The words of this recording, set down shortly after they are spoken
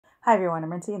Hi everyone,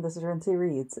 I'm Rincey and this is Rincey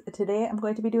Reads. Today I'm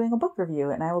going to be doing a book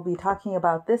review and I will be talking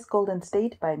about This Golden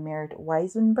State by Marit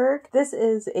Weisenberg. This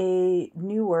is a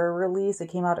newer release.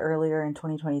 It came out earlier in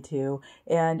 2022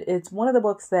 and it's one of the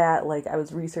books that I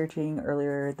was researching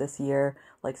earlier this year,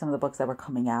 some of the books that were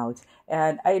coming out,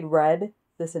 and I had read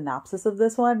the synopsis of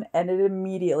this one and it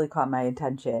immediately caught my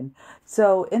attention.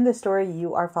 So in this story,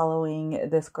 you are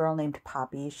following this girl named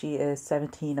Poppy. She is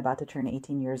 17, about to turn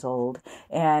 18 years old,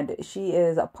 and she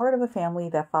is a part of a family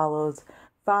that follows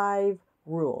 5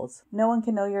 rules. No one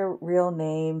can know your real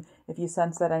name. If you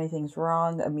sense that anything's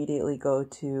wrong, immediately go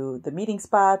to the meeting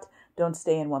spot. Don't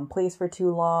stay in one place for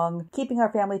too long. Keeping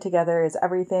our family together is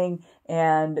everything,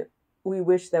 and we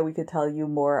wish that we could tell you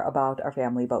more about our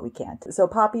family, but we can't. So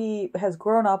Poppy has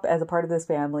grown up as a part of this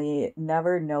family,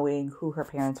 never knowing who her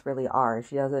parents really are.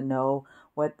 She doesn't know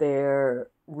what their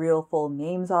real full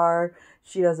names are.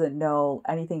 She doesn't know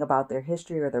anything about their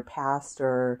history or their past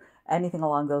or anything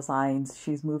along those lines.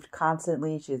 She's moved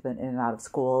constantly. She's been in and out of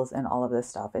schools and all of this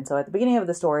stuff. And so at the beginning of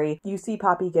the story, you see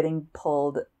Poppy getting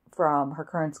pulled from her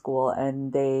current school,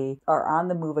 and they are on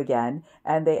the move again,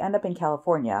 and they end up in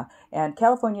California. And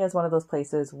California is one of those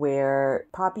places where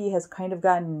Poppy has kind of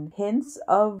gotten hints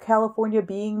of California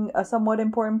being a somewhat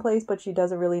important place, but she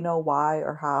doesn't really know why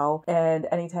or how. And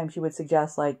anytime she would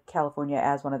suggest California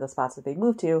as one of the spots that they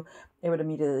move to, it would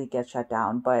immediately get shut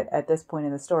down. But at this point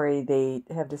in the story, they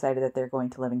have decided that they're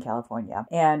going to live in California.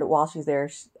 And while she's there,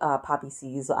 Poppy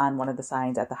sees on one of the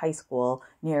signs at the high school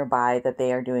nearby that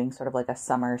they are doing sort of a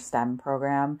summer STEM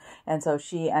program. And so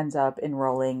she ends up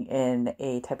enrolling in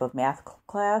a type of math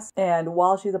class. And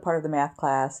while she's a part of the math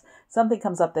class, something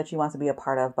comes up that she wants to be a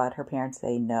part of, but her parents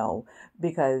say no,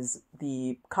 because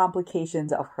the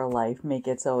complications of her life make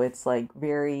it so it's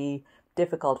very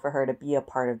difficult for her to be a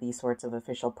part of these sorts of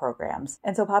official programs.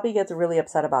 And so Poppy gets really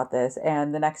upset about this,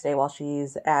 and the next day while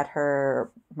she's at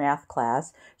her math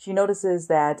class, she notices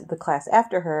that the class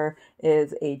after her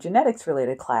is a genetics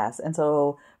related class. And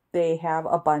so they have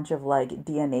a bunch of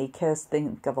DNA kits.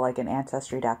 Think of an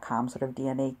Ancestry.com sort of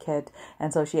DNA kit.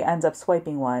 And so she ends up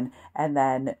swiping one and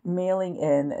then mailing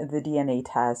in the DNA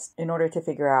test in order to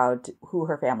figure out who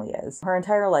her family is. Her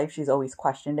entire life, she's always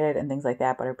questioned it and things like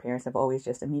that, but her parents have always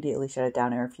just immediately shut it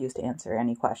down and refused to answer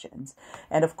any questions.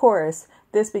 And of course,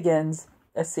 this begins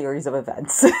a series of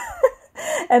events.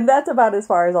 And that's about as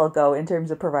far as I'll go in terms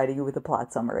of providing you with a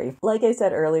plot summary. Like I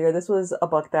said earlier, this was a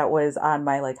book that was on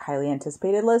my highly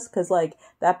anticipated list because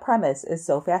that premise is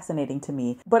so fascinating to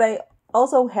me. But I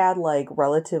also had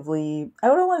relatively, I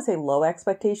don't want to say low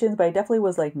expectations, but I definitely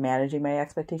was managing my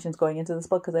expectations going into this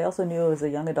book because I also knew it was a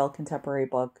young adult contemporary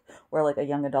book or a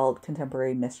young adult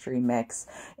contemporary mystery mix.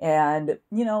 And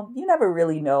you never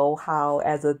really know how,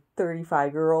 as a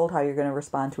 35-year-old, how you're going to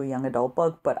respond to a young adult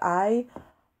book, but I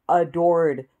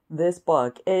adored this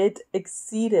book. It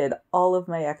exceeded all of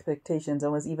my expectations and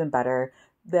was even better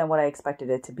than what I expected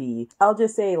it to be. I'll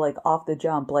just say off the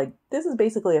jump, this is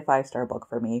basically a 5-star book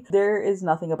for me. There is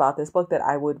nothing about this book that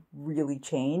I would really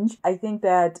change. I think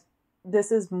that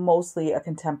this is mostly a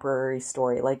contemporary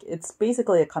story. It's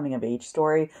basically a coming of age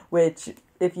story, which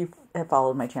if you have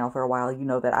followed my channel for a while, you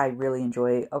know that I really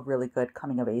enjoy a really good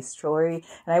coming of age story.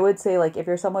 And I would say if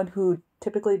you're someone who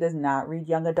typically does not read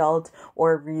young adult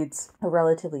or reads a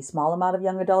relatively small amount of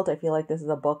young adult, I feel this is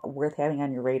a book worth having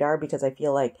on your radar because I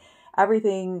feel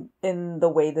everything in the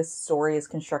way this story is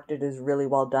constructed is really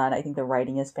well done. I think the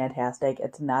writing is fantastic.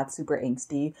 It's not super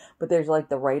angsty, but there's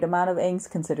the right amount of angst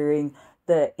considering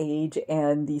the age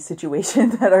and the situation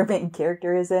that our main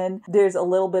character is in. There's a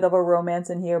little bit of a romance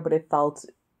in here, but it felt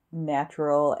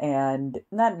natural, and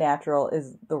not natural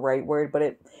is the right word, but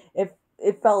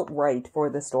it felt right for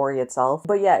the story itself.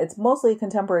 But yeah, it's mostly a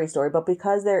contemporary story, but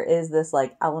because there is this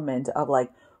element of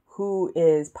who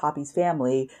is Poppy's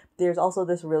family, there's also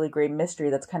this really great mystery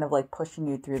that's kind of pushing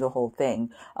you through the whole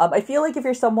thing. I feel if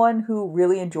you're someone who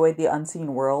really enjoyed The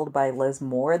Unseen World by Liz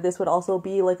Moore, this would also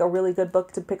be a really good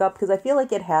book to pick up because I feel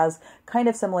it has kind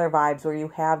of similar vibes where you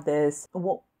have this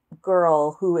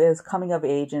girl who is coming of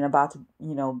age and about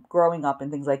to, growing up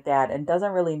and things like that, and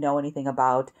doesn't really know anything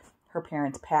about her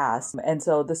parents' past. And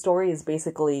so the story is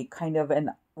basically kind of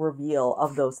an reveal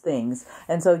of those things.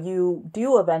 And so you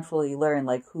do eventually learn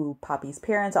who Poppy's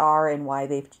parents are and why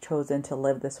they've chosen to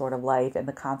live this sort of life and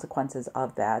the consequences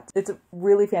of that. It's a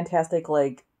really fantastic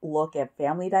look at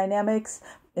family dynamics.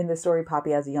 In the story,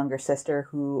 Poppy has a younger sister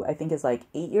who I think is 8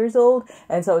 years old.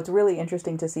 And so it's really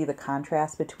interesting to see the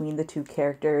contrast between the two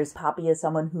characters. Poppy is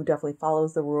someone who definitely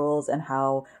follows the rules and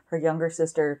how her younger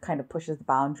sister kind of pushes the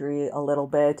boundary a little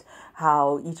bit,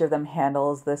 how each of them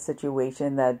handles the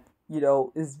situation that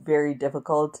is very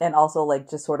difficult. And also like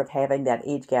just sort of having that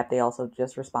age gap, they also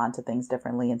just respond to things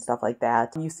differently and stuff like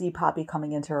that. You see Poppy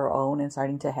coming into her own and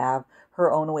starting to have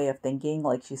her own way of thinking.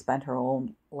 Like she spent her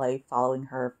own life following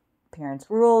her parents'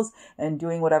 rules and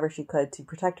doing whatever she could to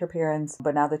protect her parents.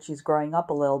 But now that she's growing up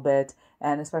a little bit,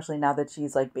 and especially now that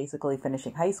she's like basically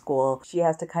finishing high school, she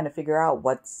has to kind of figure out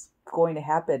what's going to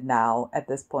happen now at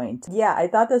this point. Yeah, I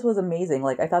thought this was amazing.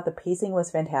 Like I thought the pacing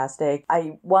was fantastic.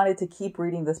 I wanted to keep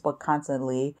reading this book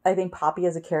constantly. I think Poppy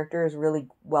as a character is really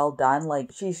well done.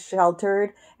 Like she's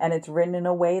sheltered and it's written in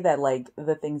a way that like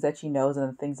the things that she knows and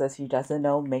the things that she doesn't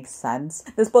know makes sense.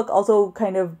 This book also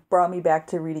kind of brought me back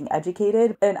to reading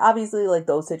Educated, and obviously like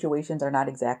those situations are not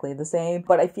exactly the same,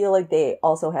 but I feel like they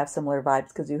also have similar vibes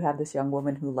because you have this young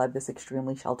woman who led this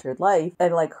extremely sheltered life,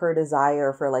 and like her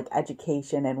desire for like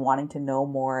education and wanting to know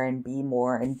more and be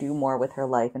more and do more with her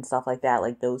life and stuff like that.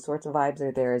 Like those sorts of vibes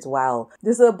are there as well.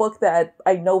 This is a book that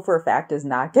I know for a fact is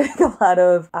not getting a lot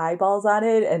of eyeballs on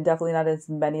it, and definitely not as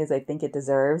many as I think it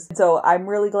deserves. So I'm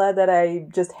really glad that I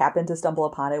just happened to stumble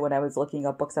upon it when I was looking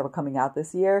up books that were coming out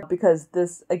this year, because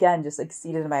this again just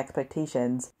exceeded my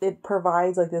expectations. It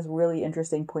provides like this really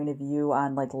interesting point of view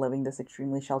on like living this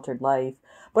extremely sheltered life,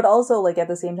 but also like at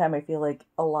the same time I feel like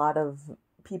a lot of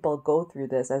people go through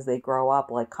this as they grow up,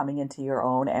 like coming into your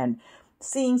own and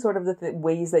seeing sort of the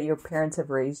ways that your parents have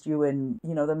raised you and,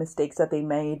 the mistakes that they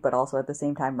made, but also at the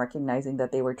same time recognizing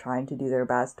that they were trying to do their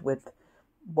best with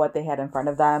what they had in front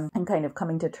of them, and kind of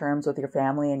coming to terms with your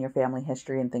family and your family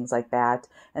history and things like that,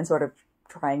 and sort of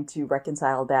trying to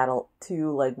reconcile that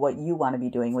to like what you want to be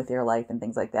doing with your life and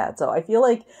things like that. So I feel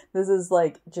like this is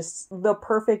like just the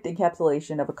perfect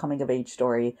encapsulation of a coming of age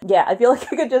story. Yeah, I feel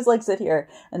like I could just like sit here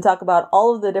and talk about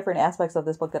all of the different aspects of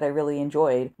this book that I really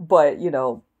enjoyed, but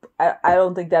I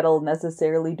don't think that'll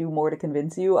necessarily do more to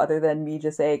convince you other than me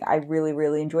just saying I really,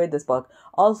 really enjoyed this book.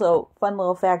 Also, fun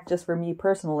little fact just for me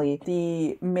personally,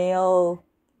 the male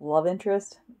love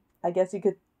interest, I guess you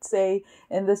could say,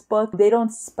 in this book, they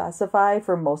don't specify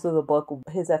for most of the book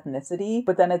his ethnicity,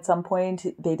 but then at some point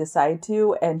they decide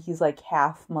to, and he's like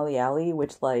half Malayali,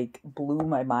 which like blew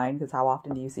my mind because how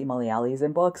often do you see Malayalis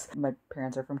in books? My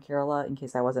parents are from Kerala, in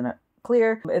case I wasn't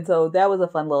clear. And so that was a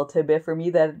fun little tidbit for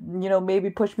me that, maybe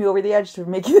pushed me over the edge to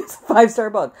making this a 5-star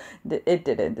book. It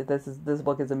didn't. This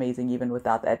book is amazing even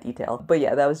without that detail. But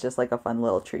yeah, that was just like a fun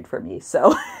little treat for me.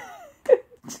 So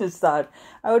just thought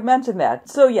I would mention that.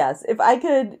 So yes, if I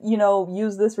could,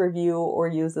 use this review or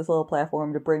use this little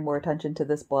platform to bring more attention to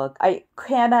this book, I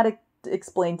cannot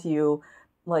explain to you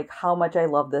like how much I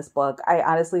love this book. I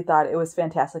honestly thought it was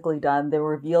fantastically done. The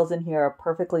reveals in here are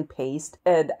perfectly paced,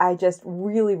 and I just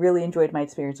really, really enjoyed my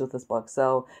experience with this book.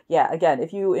 So yeah, again,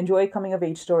 if you enjoy coming of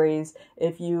age stories,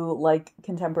 if you like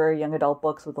contemporary young adult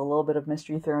books with a little bit of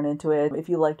mystery thrown into it, if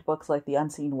you liked books like The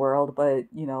Unseen World, but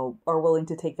are willing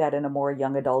to take that in a more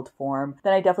young adult form,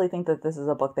 then I definitely think that this is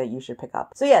a book that you should pick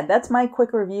up. So yeah, that's my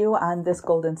quick review on This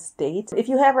Golden State. If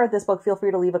you have read this book, feel free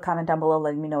to leave a comment down below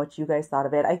letting me know what you guys thought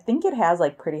of it. I think it has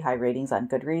like pretty high ratings on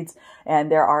Goodreads,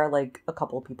 and there are like a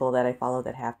couple people that I follow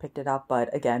that have picked it up,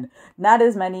 but again, not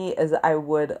as many as I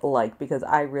would like because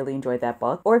I really enjoyed that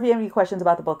book. Or if you have any questions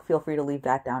about the book, feel free to leave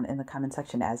that down in the comment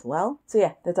section as well. So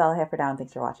yeah, that's all I have for now, and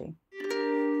thanks for watching.